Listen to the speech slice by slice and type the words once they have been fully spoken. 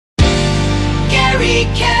Garry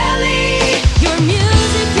Kelly. Your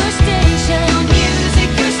music, your station. Your music,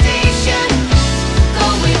 your station.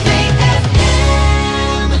 Galway Bay FM.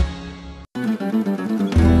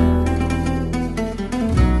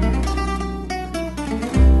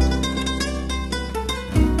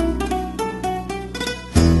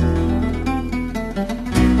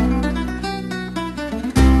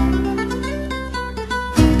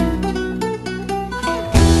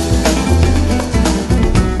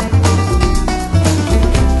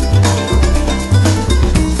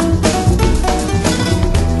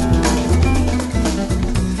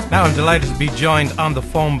 Now I'm delighted to be joined on the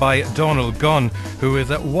phone by Donal Gunne, who is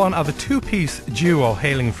one of a two-piece duo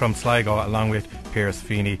hailing from Sligo, along with Pierce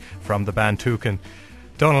Feeney from the band Tucan.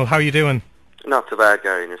 Donal, how are you doing? Not too bad,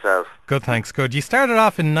 Gary, and yourself? Good, thanks, good. You started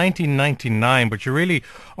off in 1999, but you're really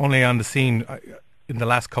only on the scene in the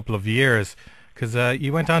last couple of years, because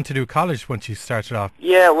you went on to do college once you started off.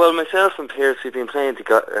 Yeah, well, myself and Pierce, we've been playing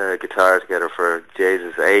guitar together for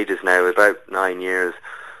ages now, about 9 years.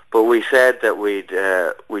 But we said that we'd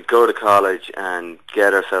go to college and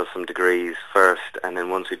get ourselves some degrees first, and then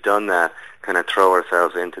once we'd done that, kind of throw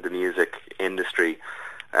ourselves into the music industry.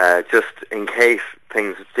 Just in case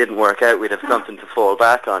things didn't work out, we'd have something to fall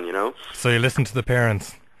back on, you know. So you listened to the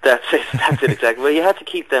parents. That's it exactly. Well, you had to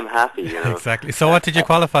keep them happy, you know. Exactly. So what did you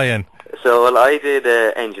qualify in? So, well, I did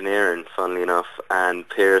engineering, funnily enough, and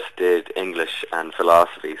Pierce did English and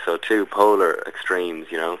philosophy, so two polar extremes,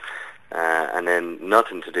 you know. And then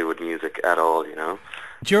nothing to do with music at all, you know.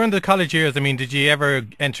 During the college years, I mean, did you ever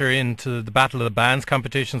enter into the Battle of the Bands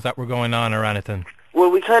competitions that were going on or anything?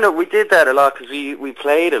 Well, we did that a lot because we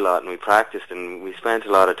played a lot and we practiced and we spent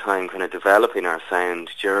a lot of time kind of developing our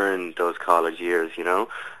sound during those college years, you know.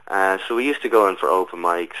 So we used to go in for open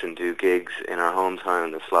mics and do gigs in our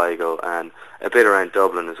hometown of Sligo and a bit around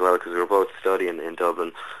Dublin as well because we were both studying in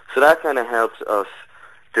Dublin. So that kind of helped us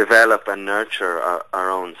develop and nurture our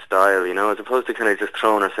own style, you know, as opposed to kind of just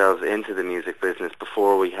throwing ourselves into the music business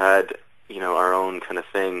before we had, you know, our own kind of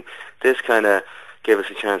thing. This kind of gave us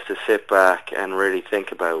a chance to sit back and really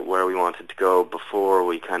think about where we wanted to go before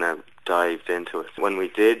we kind of dived into it. When we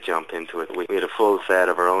did jump into it, we had a full set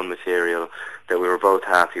of our own material that we were both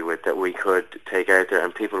happy with that we could take out there,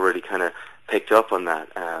 and people really kind of picked up on that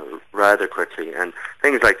rather quickly, and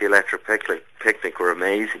things like the Electric Picnic were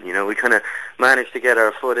amazing. You know, we kind of managed to get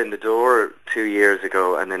our foot in the door 2 years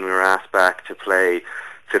ago, and then we were asked back to play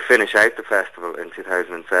to finish out the festival in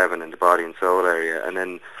 2007 in the Body and Soul area, and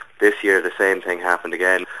then this year the same thing happened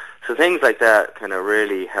again. So things like that kind of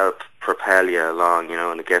really help propel you along, you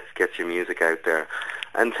know, and it gets your music out there.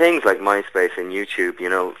 And things like MySpace and YouTube, you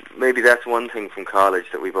know, maybe that's one thing from college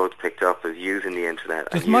that we both picked up, is using the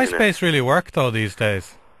internet. Does MySpace really work, though, these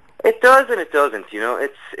days? It does and it doesn't, you know.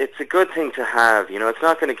 It's a good thing to have, you know. It's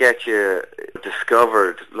not going to get you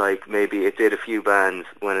discovered like maybe it did a few bands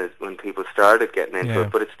when people started getting into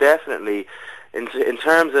it, but it's definitely, in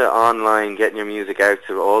terms of online, getting your music out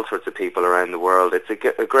to all sorts of people around the world, it's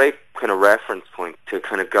a great kind of reference point to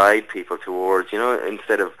kind of guide people towards, you know,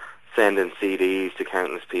 instead of sending CDs to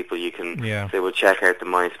countless people, you can say, well, check out the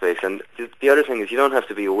MySpace. And the other thing is you don't have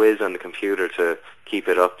to be a whiz on the computer to keep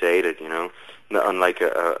it updated, you know, not unlike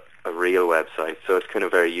a real website. So it's kind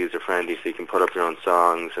of very user-friendly, so you can put up your own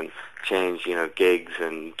songs and change, you know, gigs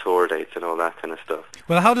and tour dates and all that kind of stuff.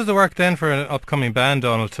 Well, how does it work then for an upcoming band,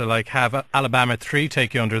 Donald, to like have Alabama 3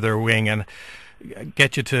 take you under their wing and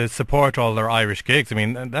get you to support all their Irish gigs? I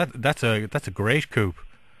mean, that's a great coup.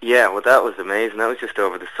 Yeah, well, that was amazing. That was just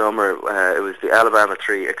over the summer. It was the Alabama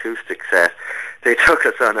 3 acoustic set. They took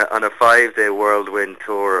us on a 5-day whirlwind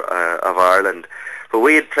tour of Ireland. But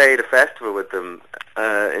we had played a festival with them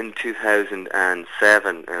in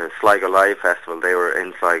 2007, Sligo Live Festival. They were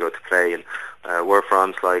in Sligo to play, and we're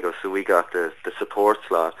from Sligo, so we got the support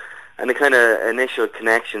slot. And the kind of initial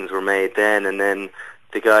connections were made then, and then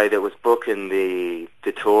the guy that was booking the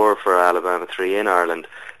tour for Alabama 3 in Ireland,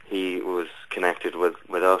 he was connected with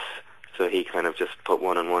us, so he kind of just put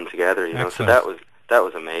one and one together, you know. Excellent. So that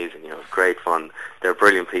was amazing, you know. It was great fun. They're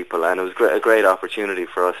brilliant people, and it was a great opportunity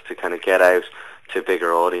for us to kind of get out to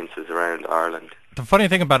bigger audiences around Ireland. The funny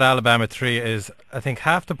thing about Alabama 3 is I think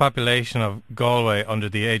half the population of Galway under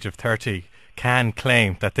the age of 30 can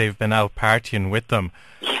claim that they've been out partying with them.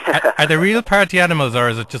 Yeah. Are they real party animals, or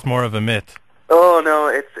is it just more of a myth? Oh no,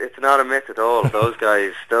 it's not a myth at all. Those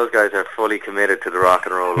guys are fully committed to the rock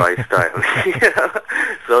and roll lifestyle. You know?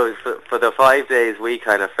 So for the 5 days, we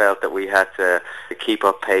kind of felt that we had to keep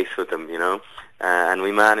up pace with them, you know, and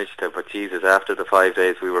we managed to. But Jesus, after the 5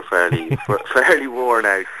 days, we were fairly worn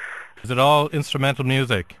out. Is it all instrumental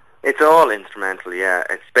music? It's all instrumental, yeah.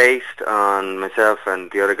 It's based on myself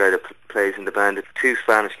and the other guy that plays in the band. It's 2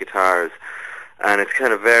 Spanish guitars, and it's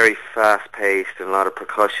kind of very fast-paced and a lot of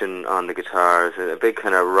percussion on the guitars, a big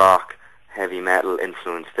kind of rock, heavy metal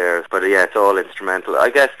influence there. But yeah, it's all instrumental.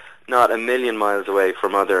 I guess not a million miles away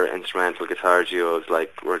from other instrumental guitar duos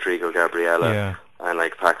like Rodrigo Gabriela and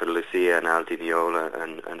like Paco de Lucia and Al Di Meola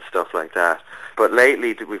and stuff like that. But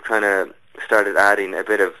lately we've kind of started adding a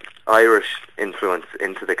bit of Irish influence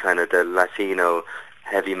into the kind of the Latino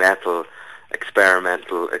heavy metal,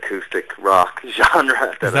 experimental, acoustic rock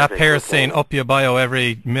genre. Is that pair saying up your bio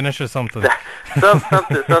every minute or something?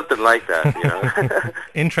 something like that, you know.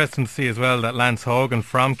 Interesting to see as well that Lance Hogan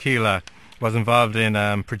from Keela was involved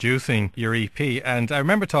in producing your EP, and I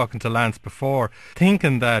remember talking to Lance before,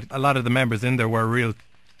 thinking that a lot of the members in there were real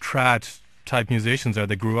trad type musicians, or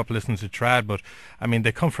they grew up listening to trad, but I mean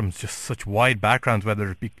they come from just such wide backgrounds, whether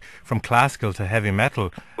it be from classical to heavy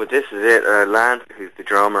metal. Well, this is it. Lance, who's the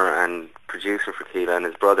drummer and producer for Keela, and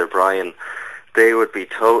his brother Brian, they would be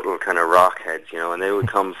total kind of rock heads, you know, and they would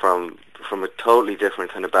come from a totally different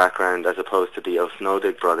kind of background as opposed to the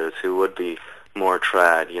O'Snowdig brothers, who would be more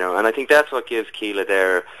trad, you know. And I think that's what gives Keela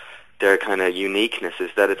their kind of uniqueness, is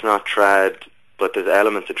that it's not trad but there's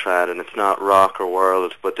elements of trad, and it's not rock or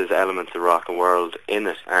world but there's elements of rock and world in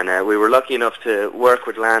it. And we were lucky enough to work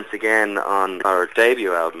with Lance again on our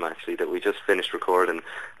debut album, actually, that we just finished recording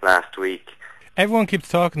last week. Everyone keeps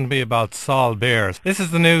talking to me about Sol beers. This is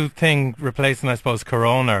the new thing replacing, I suppose,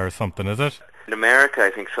 Corona or something, is it? In America, I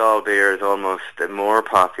think Sol beer is almost more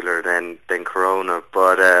popular than Corona,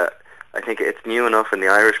 but I think it's new enough in the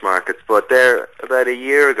Irish markets. But there, about a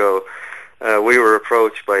year ago, we were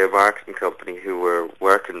approached by a marketing company who were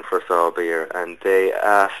working for Sol beer, and they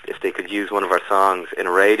asked if they could use one of our songs in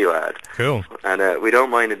a radio ad. Cool. And we don't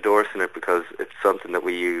mind endorsing it because it's something that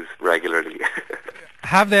we use regularly.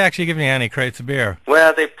 Have they actually given you any crates of beer?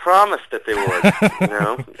 Well, they promised that they would, you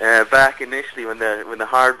know, back initially when the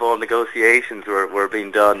hardball negotiations were being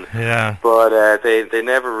done. Yeah. But they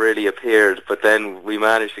never really appeared. But then we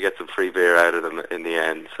managed to get some free beer out of them in the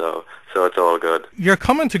end. So it's all good. You're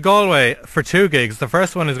coming to Galway for 2 gigs. The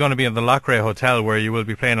first one is going to be in the Loughrea Hotel, where you will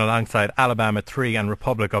be playing alongside Alabama 3 and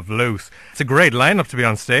Republic of Loose. It's a great lineup to be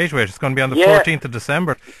on stage with. It's going to be on the 14th of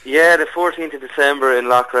December. Yeah, the 14th of December in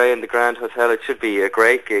Loughrea in the Grand Hotel. It should be a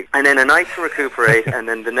great gig. And then a night to recuperate, and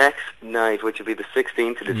then the next night, which will be the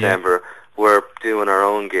 16th of December, we're doing our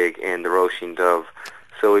own gig in the Roisin Dove.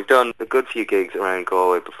 So we've done a good few gigs around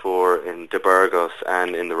Galway before, in De Burgos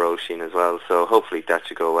and in the Roisin as well. So hopefully that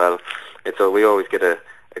should go well. We always get a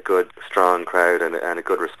good, strong crowd and a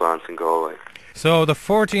good response in Galway. So the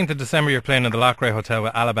 14th of December you're playing in the Loughrea Hotel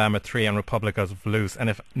with Alabama 3 and Republic of Loose, and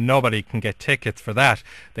if nobody can get tickets for that,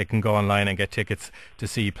 they can go online and get tickets to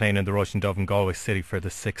see you playing in the Roisin Dove in Galway City for the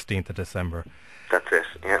 16th of December. That's it,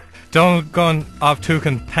 yeah. Donal Gunne of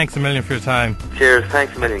Tucan, thanks a million for your time. Cheers,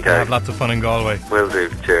 thanks a million, guys. Have lots of fun in Galway. Will do,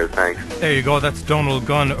 cheers, thanks. There you go, that's Donal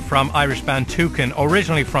Gunne from Irish band Tucan,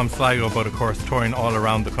 originally from Sligo, but of course touring all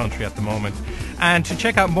around the country at the moment. And to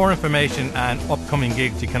check out more information and upcoming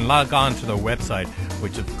gigs, you can log on to their website,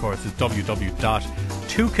 which of course is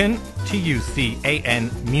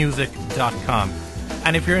www.tucanmusic.com.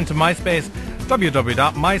 And if you're into MySpace,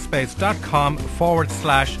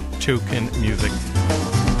 www.myspace.com/Tucan Music.